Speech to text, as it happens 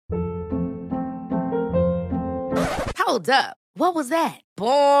Hold up. What was that?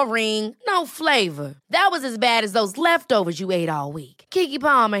 Boring. No flavor. That was as bad as those leftovers you ate all week. Keke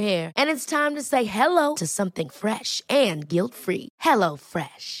Palmer here, and it's time to say hello to something fresh and guilt-free. Hello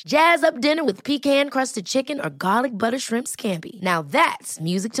Fresh. Jazz up dinner with pecan-crusted chicken or garlic butter shrimp scampi. Now that's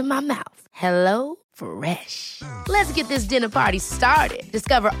music to my mouth. Hello Fresh. Let's get this dinner party started.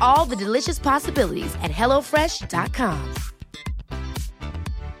 Discover all the delicious possibilities at hellofresh.com.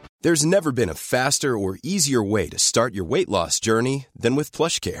 There's never been a faster or easier way to start your weight loss journey than with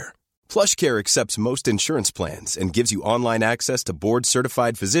PlushCare. PlushCare accepts most insurance plans and gives you online access to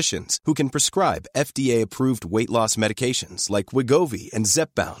board-certified physicians who can prescribe FDA-approved weight loss medications like Wegovy and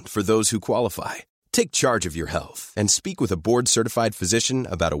Zepbound for those who qualify. Take charge of your health and speak with a board-certified physician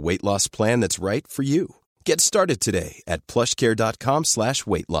about a weight loss plan that's right for you. Get started today at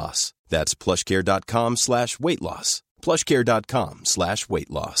plushcare.com/weight loss. That's plushcare.com/weight loss. plushcare.com/weight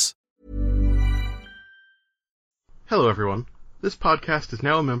loss. Hello, everyone. This podcast is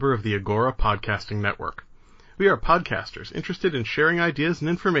now a member of the Agora Podcasting Network. We are podcasters interested in sharing ideas and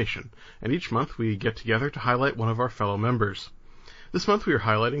information, and each month we get together to highlight one of our fellow members. This month we are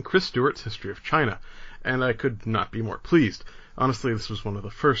highlighting Chris Stewart's History of China, and I could not be more pleased. Honestly, this was one of the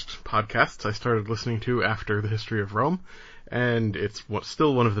first podcasts I started listening to after the History of Rome, and it's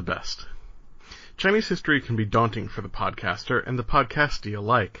still one of the best. Chinese history can be daunting for the podcaster and the podcastee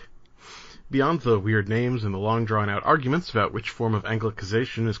alike. Beyond the weird names and the long drawn-out arguments about which form of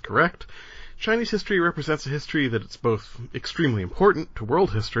Anglicization is correct, Chinese history represents a history that is both extremely important to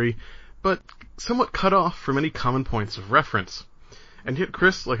world history, but somewhat cut off from any common points of reference. And yet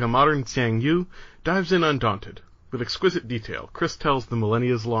Chris, like a modern Xiang Yu, dives in undaunted. With exquisite detail, Chris tells the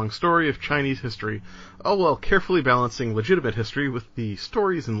millennia-long story of Chinese history, all while carefully balancing legitimate history with the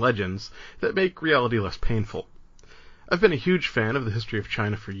stories and legends that make reality less painful. I've been a huge fan of the history of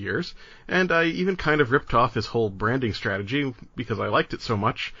China for years, and I even kind of ripped off his whole branding strategy because I liked it so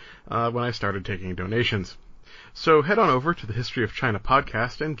much when I started taking donations. So head on over to the History of China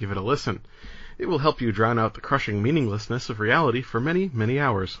podcast and give it a listen. It will help you drown out the crushing meaninglessness of reality for many, many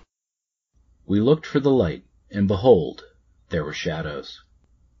hours. We looked for the light, and behold, there were shadows.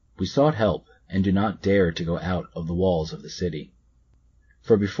 We sought help, and do not dare to go out of the walls of the city.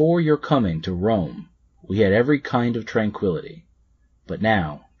 For before your coming to Rome, we had every kind of tranquillity. But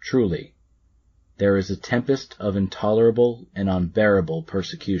now, truly, there is a tempest of intolerable and unbearable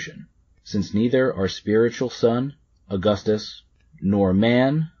persecution, since neither our spiritual son, Augustus, nor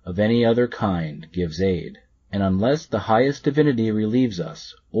man of any other kind gives aid, and unless the highest divinity relieves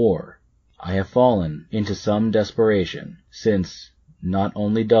us, or I have fallen into some desperation, since not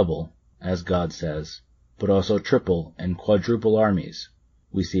only double, as God says, but also triple and quadruple armies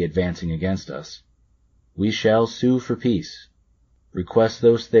we see advancing against us. We shall sue for peace, request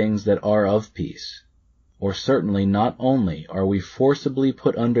those things that are of peace, or certainly not only are we forcibly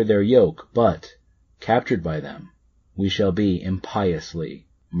put under their yoke, but, captured by them, we shall be impiously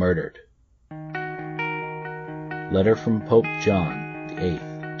murdered. Letter from Pope John VIII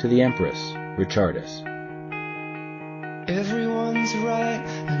to the Empress Richardis. Everyone's right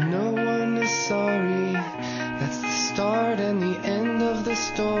and no one is sorry. That's the start and the end of the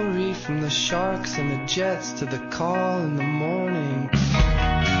story. From the sharks and the jets to the call in the morning.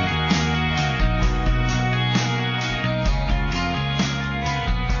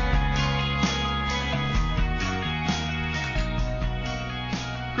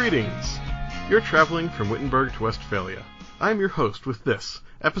 Greetings. You're traveling from Wittenberg to Westphalia. I'm your host with this,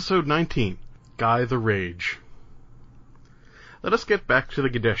 Episode 19, Guy the Rage. Let us get back to the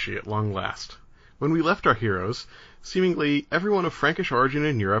Gadeschi at long last. When we left our heroes, seemingly everyone of Frankish origin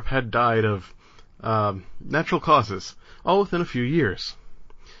in Europe had died of, natural causes, all within a few years.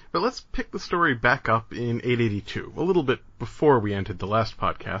 But let's pick the story back up in 882, a little bit before we ended the last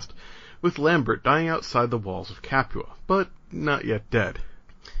podcast, with Lambert dying outside the walls of Capua, but not yet dead.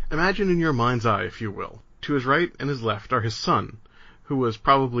 Imagine in your mind's eye, if you will. To his right and his left are his son, who was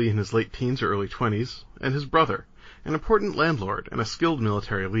probably in his late teens or early 20s, and his brother, an important landlord and a skilled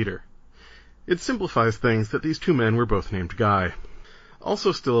military leader. It simplifies things that these two men were both named Guy.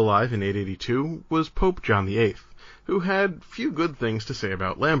 Also still alive in 882 was Pope John VIII, who had few good things to say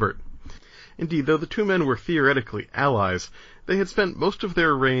about Lambert. Indeed, though the two men were theoretically allies, they had spent most of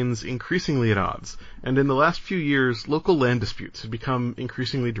their reigns increasingly at odds, and in the last few years local land disputes had become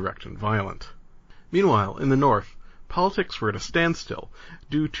increasingly direct and violent. Meanwhile, in the north, politics were at a standstill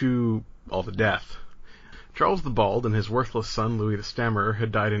due to all the death. Charles the Bald and his worthless son Louis the Stammerer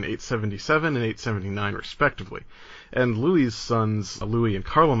had died in 877 and 879 respectively, and Louis's sons Louis and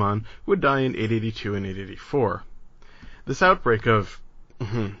Carloman would die in 882 and 884. This outbreak of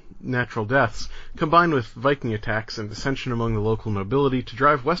natural deaths combined with Viking attacks and dissension among the local nobility to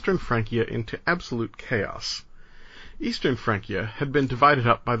drive Western Francia into absolute chaos. Eastern Francia had been divided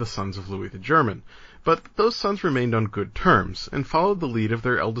up by the sons of Louis the German, but those sons remained on good terms and followed the lead of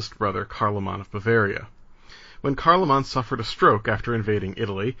their eldest brother Carloman of Bavaria. When Carloman suffered a stroke after invading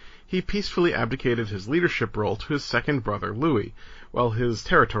Italy, he peacefully abdicated his leadership role to his second brother Louis, while his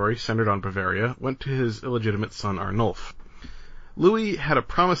territory, centered on Bavaria, went to his illegitimate son Arnulf. Louis had a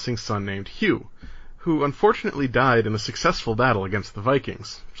promising son named Hugh, who unfortunately died in a successful battle against the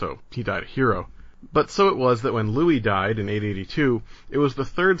Vikings, so he died a hero. But so it was that when Louis died in 882, it was the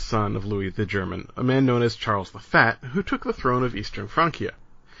third son of Louis the German, a man known as Charles the Fat, who took the throne of Eastern Francia.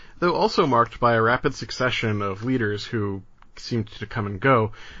 Though also marked by a rapid succession of leaders who seemed to come and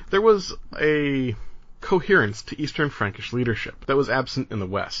go, there was a coherence to Eastern Frankish leadership that was absent in the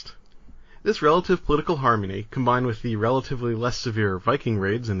West. This relative political harmony, combined with the relatively less severe Viking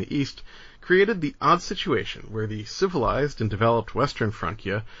raids in the East, created the odd situation where the civilized and developed Western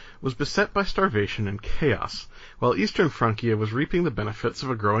Francia was beset by starvation and chaos, while Eastern Francia was reaping the benefits of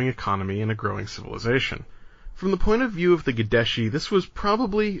a growing economy and a growing civilization. From the point of view of the Gadeshi, this was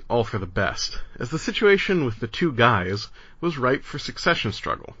probably all for the best, as the situation with the two guys was ripe for succession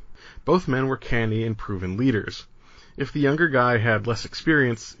struggle. Both men were canny and proven leaders. If the younger guy had less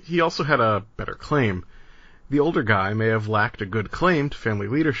experience, he also had a better claim. The older guy may have lacked a good claim to family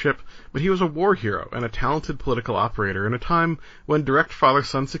leadership, but he was a war hero and a talented political operator in a time when direct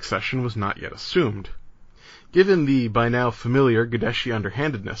father-son succession was not yet assumed. Given the by now familiar Gadeshi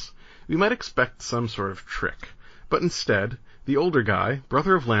underhandedness, we might expect some sort of trick, but instead, the older guy,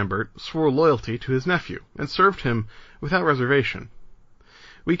 brother of Lambert, swore loyalty to his nephew, and served him without reservation.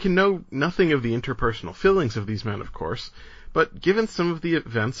 We can know nothing of the interpersonal feelings of these men, of course, but given some of the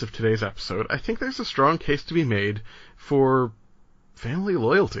events of today's episode, I think there's a strong case to be made for family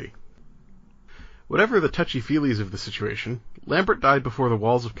loyalty. Whatever the touchy-feelies of the situation, Lambert died before the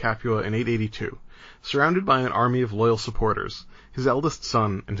walls of Capua in 882, surrounded by an army of loyal supporters, his eldest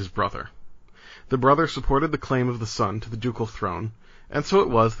son and his brother. The brother supported the claim of the son to the ducal throne, and so it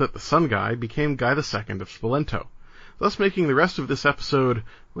was that the son guy became Guy II of Spolento, thus making the rest of this episode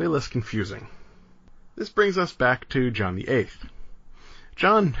way less confusing. This brings us back to John VIII.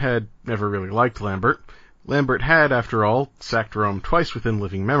 John had never really liked Lambert. Lambert had, after all, sacked Rome twice within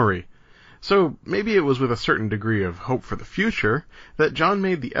living memory, so maybe it was with a certain degree of hope for the future that John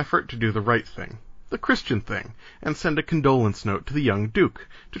made the effort to do the right thing, the Christian thing, and send a condolence note to the young duke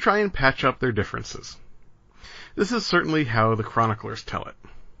to try and patch up their differences. This is certainly how the chroniclers tell it.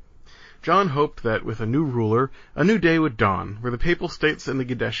 John hoped that with a new ruler, a new day would dawn, where the Papal States and the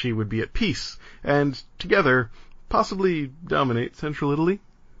Gadeshi would be at peace, and, together, possibly dominate central Italy.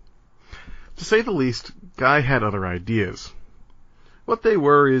 To say the least, Guy had other ideas. What they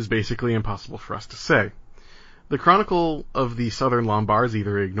were is basically impossible for us to say. The Chronicle of the Southern Lombards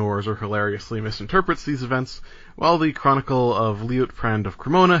either ignores or hilariously misinterprets these events, while the Chronicle of Liutprand of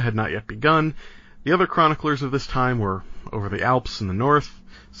Cremona had not yet begun. The other chroniclers of this time were over the Alps in the north,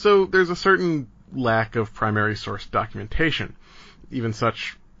 so there's a certain lack of primary source documentation, even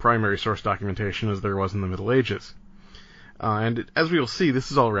such primary source documentation as there was in the Middle Ages. And as we will see, this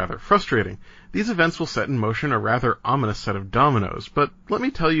is all rather frustrating. These events will set in motion a rather ominous set of dominoes, but let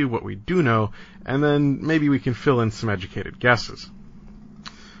me tell you what we do know, and then maybe we can fill in some educated guesses.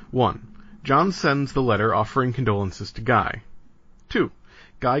 1. John sends the letter offering condolences to Guy. 2.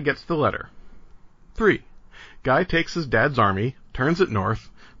 Guy gets the letter. 3. Guy takes his dad's army, turns it north,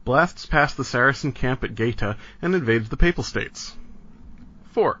 blasts past the Saracen camp at Gaeta, and invades the Papal States.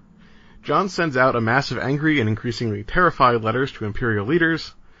 4. John sends out a mass of angry and increasingly terrified letters to imperial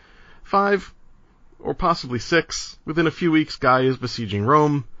leaders. 5, or possibly 6, within a few weeks Guy is besieging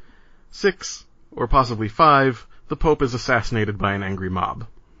Rome. 6, or possibly 5, the Pope is assassinated by an angry mob.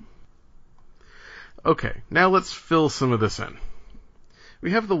 Okay, now let's fill some of this in.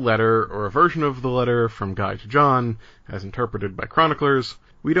 We have the letter, or a version of the letter, from Guy to John, as interpreted by chroniclers.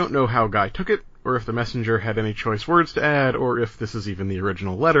 We don't know how Guy took it, or if the messenger had any choice words to add, or if this is even the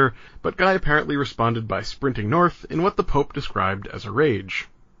original letter, but Guy apparently responded by sprinting north in what the Pope described as a rage.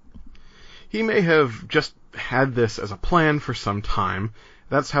 He may have just had this as a plan for some time.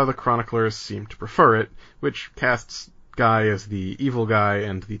 That's how the chroniclers seem to prefer it, which casts Guy as the evil guy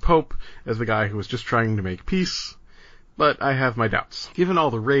and the Pope as the guy who was just trying to make peace. But I have my doubts. Given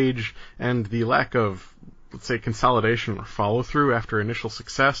all the rage and the lack of, let's say, consolidation or follow-through after initial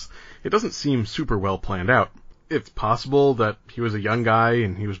success, it doesn't seem super well planned out. It's possible that he was a young guy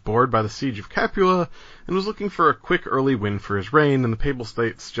and he was bored by the siege of Capua and was looking for a quick early win for his reign, and the Papal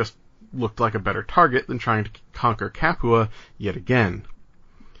States just looked like a better target than trying to conquer Capua yet again.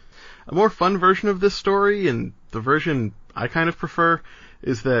 A more fun version of this story, and the version I kind of prefer,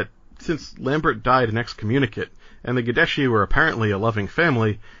 is that since Lambert died an excommunicate, and the Gadeshi were apparently a loving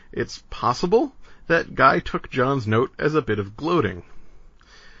family, it's possible that Guy took John's note as a bit of gloating.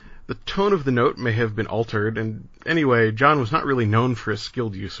 The tone of the note may have been altered, and anyway, John was not really known for his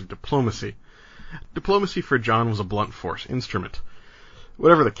skilled use of diplomacy. Diplomacy for John was a blunt force instrument.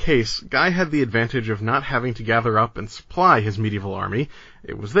 Whatever the case, Guy had the advantage of not having to gather up and supply his medieval army.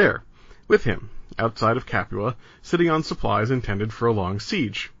 It was there, with him, outside of Capua, sitting on supplies intended for a long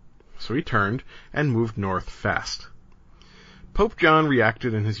siege. So he turned and moved north fast. Pope John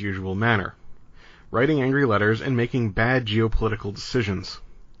reacted in his usual manner, writing angry letters and making bad geopolitical decisions.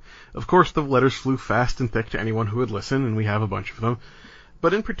 Of course, the letters flew fast and thick to anyone who would listen, and we have a bunch of them.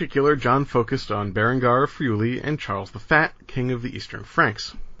 But in particular, John focused on Berengar of Friuli and Charles the Fat, king of the Eastern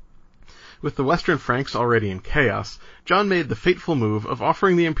Franks. With the Western Franks already in chaos, John made the fateful move of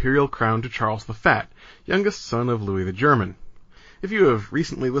offering the imperial crown to Charles the Fat, youngest son of Louis the German. If you have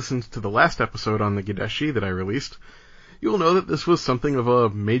recently listened to the last episode on the Gadeshi that I released, you will know that this was something of a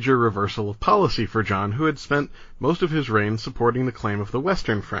major reversal of policy for John, who had spent most of his reign supporting the claim of the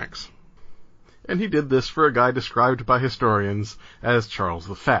Western Franks. And he did this for a guy described by historians as Charles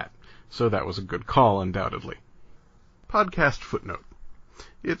the Fat, so that was a good call, undoubtedly. Podcast footnote.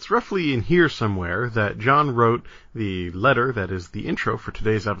 It's roughly in here somewhere that John wrote the letter that is the intro for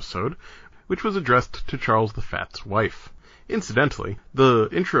today's episode, which was addressed to Charles the Fat's wife. Incidentally, the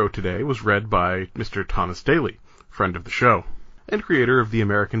intro today was read by Mr. Thomas Daly, friend of the show, and creator of the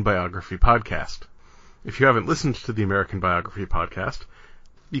American Biography podcast. If you haven't listened to the American Biography podcast,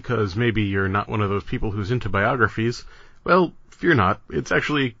 because maybe you're not one of those people who's into biographies, well, fear not, it's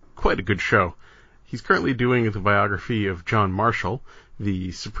actually quite a good show. He's currently doing the biography of John Marshall,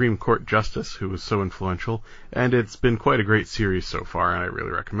 the Supreme Court Justice who was so influential, and it's been quite a great series so far, and I really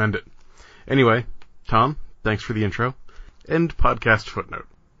recommend it. Anyway, Tom, thanks for the intro. End podcast footnote.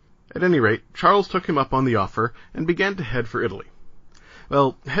 At any rate, Charles took him up on the offer and began to head for Italy.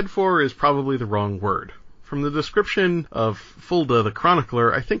 Well, head for is probably the wrong word. From the description of Fulda the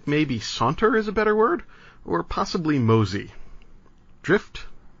chronicler, I think maybe saunter is a better word, or possibly mosey. Drift?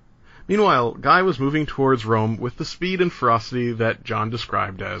 Meanwhile, Guy was moving towards Rome with the speed and ferocity that John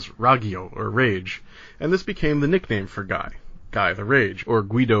described as raggio, or rage, and this became the nickname for Guy, Guy the Rage, or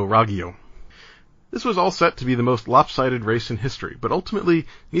Guido Raggio. This was all set to be the most lopsided race in history, but ultimately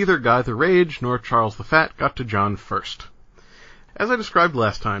neither Guy the Rage nor Charles the Fat got to John first. As I described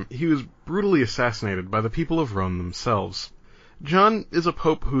last time, he was brutally assassinated by the people of Rome themselves. John is a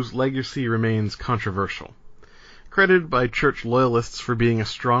pope whose legacy remains controversial. Credited by church loyalists for being a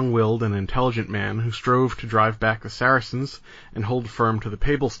strong-willed and intelligent man who strove to drive back the Saracens and hold firm to the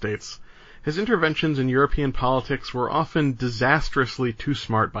Papal States, his interventions in European politics were often disastrously too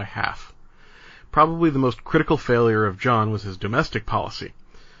smart by half. Probably the most critical failure of John was his domestic policy.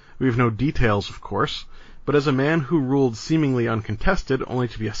 We have no details, of course, but as a man who ruled seemingly uncontested only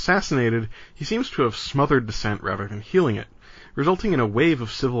to be assassinated, he seems to have smothered dissent rather than healing it, resulting in a wave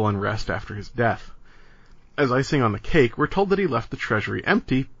of civil unrest after his death. As icing on the cake, we're told that he left the treasury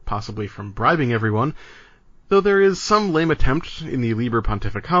empty, possibly from bribing everyone, though there is some lame attempt in the Liber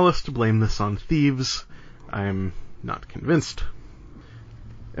Pontificalis to blame this on thieves. I'm not convinced.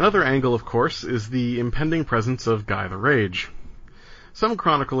 Another angle, of course, is the impending presence of Guy the Rage. Some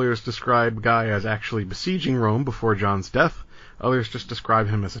chroniclers describe Guy as actually besieging Rome before John's death, others just describe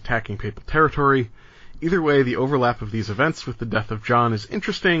him as attacking papal territory. Either way, the overlap of these events with the death of John is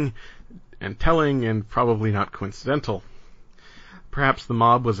interesting and telling and probably not coincidental. Perhaps the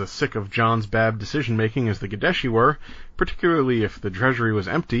mob was as sick of John's bad decision-making as the Gadeshi were, particularly if the treasury was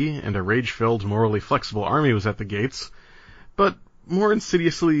empty and a rage-filled, morally flexible army was at the gates. But more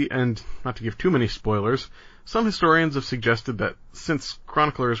insidiously, and not to give too many spoilers, some historians have suggested that since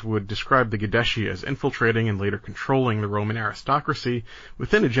chroniclers would describe the Gadeshi as infiltrating and later controlling the Roman aristocracy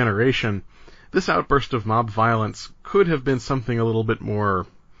within a generation, this outburst of mob violence could have been something a little bit more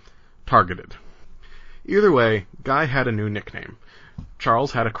targeted. Either way, Guy had a new nickname.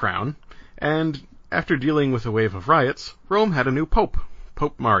 Charles had a crown, and after dealing with a wave of riots, Rome had a new pope,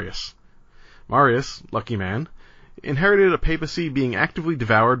 Pope Marius. Marius, lucky man, inherited a papacy being actively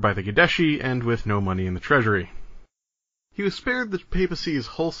devoured by the Gadeshi and with no money in the treasury. He was spared the papacy's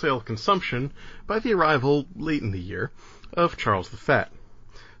wholesale consumption by the arrival, late in the year, of Charles the Fat.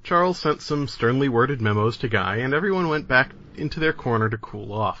 Charles sent some sternly worded memos to Guy, and everyone went back into their corner to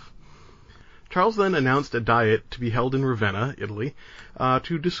cool off. Charles then announced a diet to be held in Ravenna, Italy,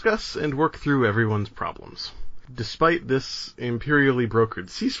 to discuss and work through everyone's problems. Despite this imperially brokered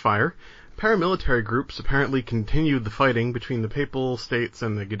ceasefire, Paramilitary groups apparently continued the fighting between the Papal States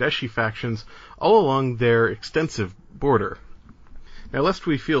and the Gudeshi factions all along their extensive border. Now, lest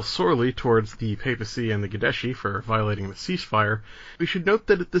we feel sorely towards the Papacy and the Gudeshi for violating the ceasefire, we should note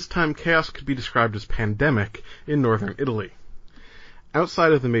that at this time chaos could be described as pandemic in northern Italy.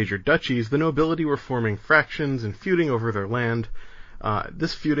 Outside of the major duchies, the nobility were forming fractions and feuding over their land.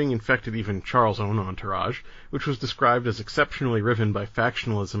 This feuding infected even Charles' own entourage, which was described as exceptionally riven by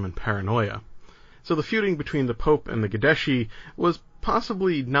factionalism and paranoia. So the feuding between the Pope and the Gudeshi was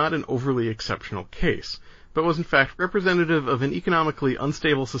possibly not an overly exceptional case, but was in fact representative of an economically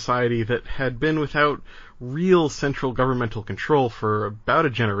unstable society that had been without real central governmental control for about a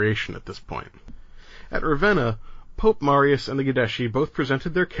generation at this point. At Ravenna, Pope Marius and the Gudeshi both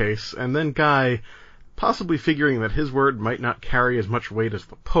presented their case, and then Guy, possibly figuring that his word might not carry as much weight as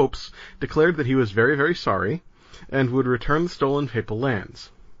the Pope's, declared that he was very, very sorry, and would return the stolen papal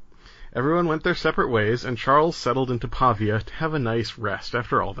lands. Everyone went their separate ways, and Charles settled into Pavia to have a nice rest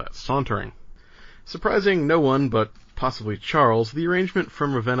after all that sauntering. Surprising no one but possibly Charles, the arrangement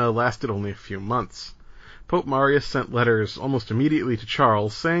from Ravenna lasted only a few months. Pope Marius sent letters almost immediately to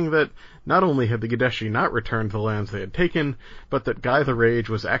Charles, saying that not only had the Gudeshi not returned the lands they had taken, but that Guy the Rage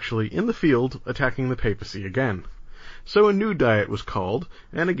was actually in the field attacking the papacy again. So a new diet was called,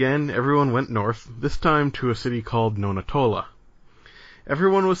 and again everyone went north, this time to a city called Nonatola.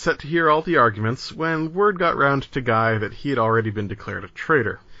 Everyone was set to hear all the arguments when word got round to Guy that he had already been declared a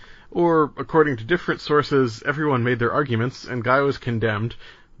traitor. Or, according to different sources, everyone made their arguments and Guy was condemned,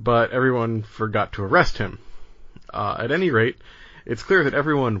 but everyone forgot to arrest him. At any rate, it's clear that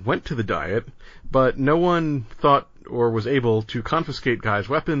everyone went to the diet, but no one thought or was able to confiscate Guy's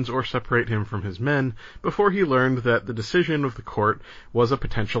weapons or separate him from his men before he learned that the decision of the court was a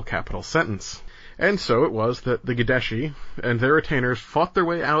potential capital sentence. And so it was that the Gudeshi and their retainers fought their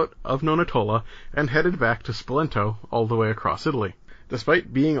way out of Nonatola and headed back to Spolento all the way across Italy.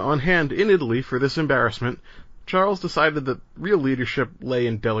 Despite being on hand in Italy for this embarrassment, Charles decided that real leadership lay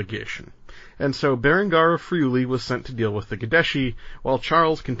in delegation, and so Berengar of Friuli was sent to deal with the Gudeshi, while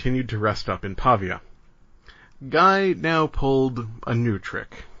Charles continued to rest up in Pavia. Guy now pulled a new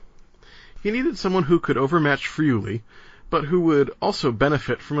trick. He needed someone who could overmatch Friuli, but who would also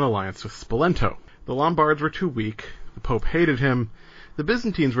benefit from an alliance with Spolento. The Lombards were too weak, the Pope hated him, the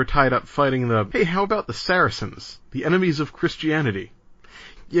Byzantines were tied up fighting hey, how about the Saracens, the enemies of Christianity?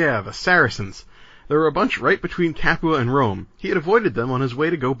 Yeah, the Saracens. There were a bunch right between Capua and Rome. He had avoided them on his way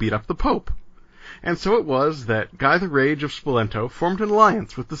to go beat up the Pope. And so it was that Guy the Rage of Spolento formed an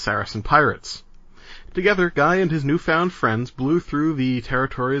alliance with the Saracen pirates. Together, Guy and his newfound friends blew through the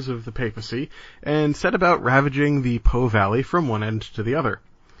territories of the papacy and set about ravaging the Po Valley from one end to the other.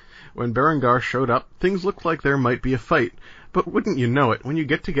 When Berengar showed up, things looked like there might be a fight, but wouldn't you know it, when you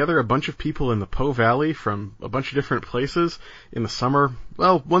get together a bunch of people in the Po Valley from a bunch of different places in the summer,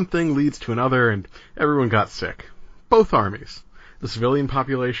 well, one thing leads to another and everyone got sick. Both armies. The civilian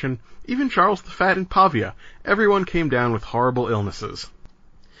population, even Charles the Fat in Pavia, everyone came down with horrible illnesses.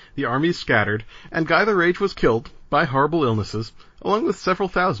 The armies scattered, and Guy the Rage was killed by horrible illnesses, along with several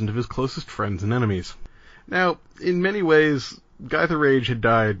thousand of his closest friends and enemies. Now, in many ways, Guy the Rage had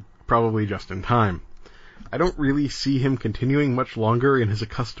died probably just in time. I don't really see him continuing much longer in his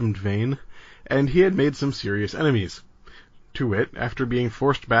accustomed vein, and he had made some serious enemies. To wit, after being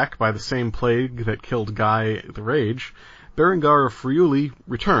forced back by the same plague that killed Guy the Rage, Berengar of Friuli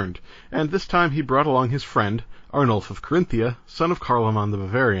returned, and this time he brought along his friend, Arnulf of Carinthia, son of Carloman the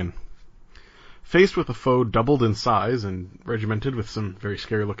Bavarian. Faced with a foe doubled in size and regimented with some very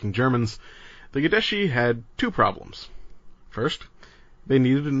scary-looking Germans, the Gudeshi had two problems. First, they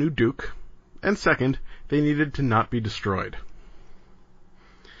needed a new duke, and second, they needed to not be destroyed.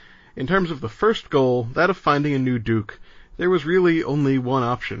 In terms of the first goal, that of finding a new duke, there was really only one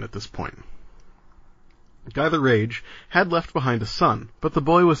option at this point. Guy the Rage had left behind a son, but the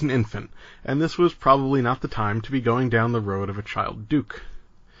boy was an infant, and this was probably not the time to be going down the road of a child duke.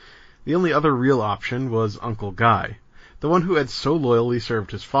 The only other real option was Uncle Guy, the one who had so loyally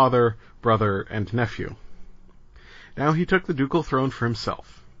served his father, brother, and nephew. Now he took the ducal throne for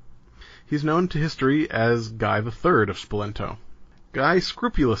himself. He's known to history as Guy III of Spolento. Guy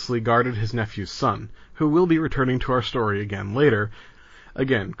scrupulously guarded his nephew's son, who will be returning to our story again later.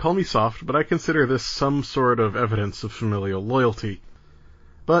 Again, call me soft, but I consider this some sort of evidence of familial loyalty.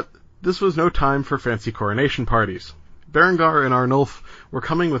 But this was no time for fancy coronation parties. Berengar and Arnulf were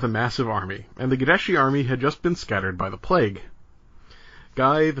coming with a massive army, and the Gudeshi army had just been scattered by the plague.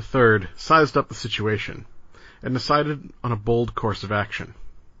 Guy III sized up the situation, and decided on a bold course of action.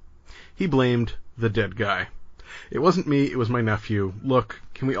 He blamed the dead guy. It wasn't me, it was my nephew. Look,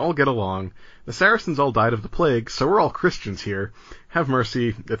 can we all get along? The Saracens all died of the plague, so we're all Christians here. Have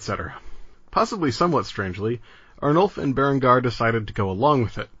mercy, etc. Possibly somewhat strangely, Arnulf and Berengar decided to go along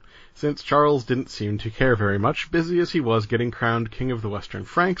with it, since Charles didn't seem to care very much, busy as he was getting crowned King of the Western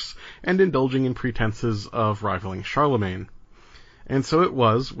Franks and indulging in pretenses of rivaling Charlemagne. And so it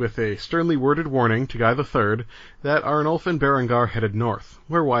was, with a sternly worded warning to Guy III, that Arnulf and Berengar headed north,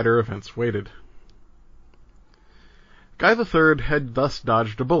 where wider events waited. Guy III had thus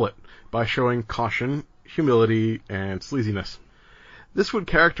dodged a bullet by showing caution, humility, and sleaziness. This would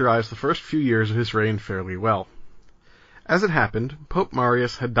characterize the first few years of his reign fairly well. As it happened, Pope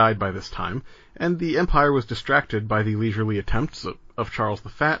Marius had died by this time, and the empire was distracted by the leisurely attempts of Charles the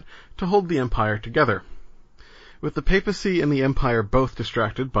Fat to hold the empire together. With the papacy and the empire both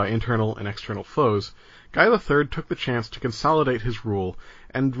distracted by internal and external foes, Guy III took the chance to consolidate his rule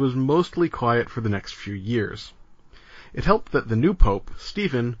and was mostly quiet for the next few years. It helped that the new pope,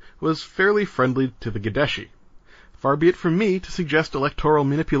 Stephen, was fairly friendly to the Gadesci. Far be it from me to suggest electoral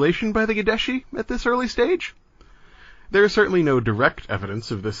manipulation by the Gadesci at this early stage. There is certainly no direct evidence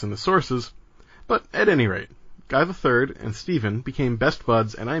of this in the sources, but at any rate, Guy III and Stephen became best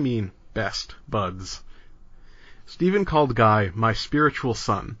buds, and I mean best buds. Stephen called Guy my spiritual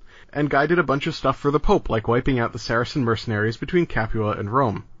son, and Guy did a bunch of stuff for the Pope, like wiping out the Saracen mercenaries between Capua and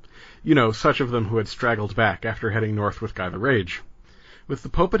Rome. You know, such of them who had straggled back after heading north with Guy the Rage. With the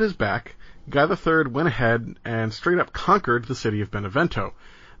Pope at his back, Guy III went ahead and straight up conquered the city of Benevento,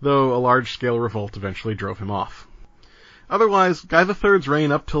 though a large-scale revolt eventually drove him off. Otherwise, Guy III's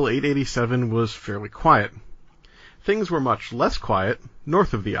reign up till 887 was fairly quiet. Things were much less quiet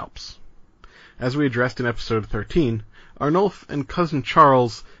north of the Alps. As we addressed in episode 13, Arnulf and cousin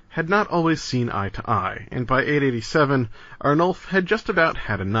Charles had not always seen eye to eye, and by 887, Arnulf had just about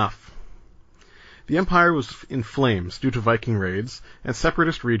had enough. The empire was in flames due to Viking raids and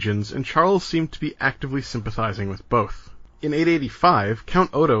separatist regions, and Charles seemed to be actively sympathizing with both. In 885, Count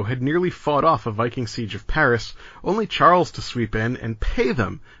Odo had nearly fought off a Viking siege of Paris, only Charles to sweep in and pay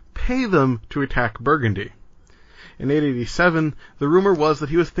them to attack Burgundy. In 887, the rumor was that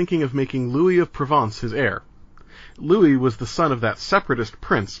he was thinking of making Louis of Provence his heir. Louis was the son of that separatist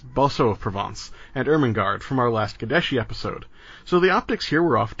prince, Boso of Provence, and Ermengarde from our last Gadesci episode, so the optics here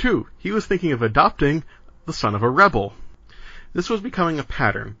were off too. He was thinking of adopting the son of a rebel. This was becoming a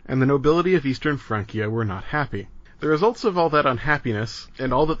pattern, and the nobility of Eastern Francia were not happy. The results of all that unhappiness,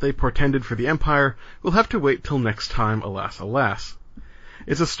 and all that they portended for the empire, will have to wait till next time, alas, alas.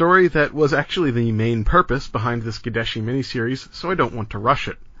 It's a story that was actually the main purpose behind this Gadesci miniseries, so I don't want to rush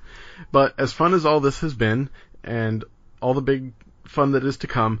it. But as fun as all this has been, and all the big fun that is to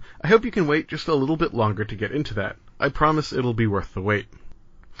come, I hope you can wait just a little bit longer to get into that. I promise it'll be worth the wait.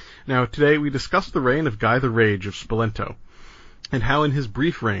 Now, today we discussed the reign of Guy the Rage of Spolento, and how in his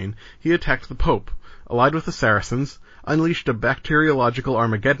brief reign he attacked the Pope, allied with the Saracens, unleashed a bacteriological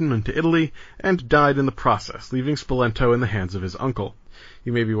Armageddon into Italy, and died in the process, leaving Spolento in the hands of his uncle.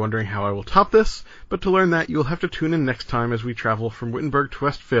 You may be wondering how I will top this, but to learn that you'll have to tune in next time as we travel from Wittenberg to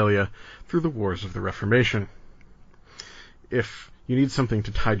Westphalia through the wars of the Reformation. If you need something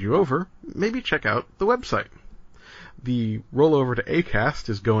to tide you over, maybe check out the website. The rollover to Acast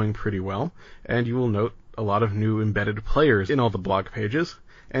is going pretty well, and you will note a lot of new embedded players in all the blog pages,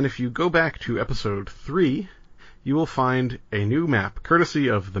 and if you go back to episode 3, you will find a new map, courtesy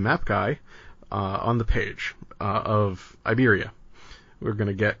of the map guy, on the page of Iberia. We're going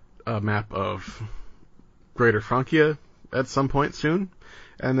to get a map of Greater Francia at some point soon,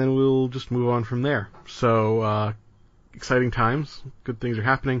 and then we'll just move on from there. So, exciting times, good things are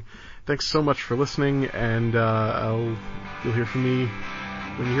happening. Thanks so much for listening, and you'll hear from me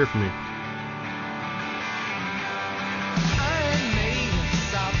when you hear from me.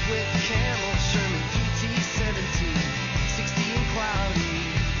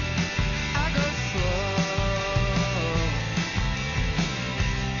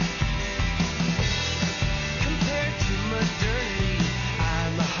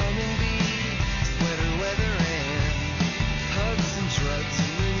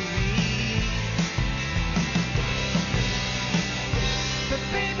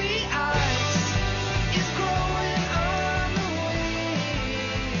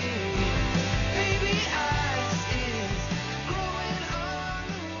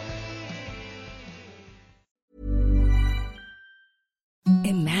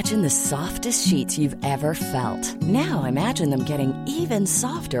 Imagine the softest sheets you've ever felt. Now imagine them getting even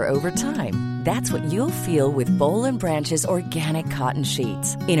softer over time. That's what you'll feel with Boll & Branch's organic cotton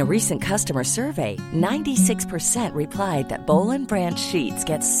sheets. In a recent customer survey, 96% replied that Boll & Branch sheets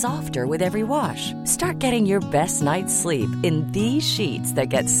get softer with every wash. Start getting your best night's sleep in these sheets that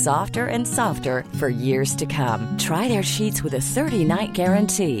get softer and softer for years to come. Try their sheets with a 30-night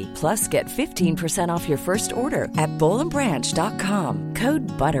guarantee. Plus, get 15% off your first order at bollandbranch.com. Code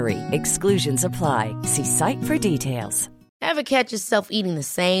BUTTERY. Exclusions apply. See site for details. Ever catch yourself eating the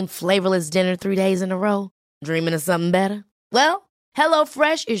same flavorless dinner 3 days in a row? Dreaming of something better? Well,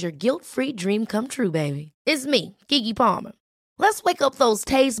 HelloFresh is your guilt-free dream come true, baby. It's me, Keke Palmer. Let's wake up those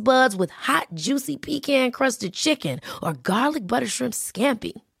taste buds with hot, juicy pecan-crusted chicken or garlic butter shrimp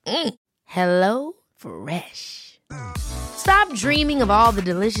scampi. HelloFresh. Stop dreaming of all the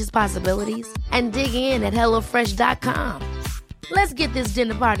delicious possibilities and dig in at HelloFresh.com. Let's get this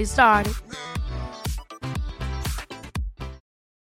dinner party started.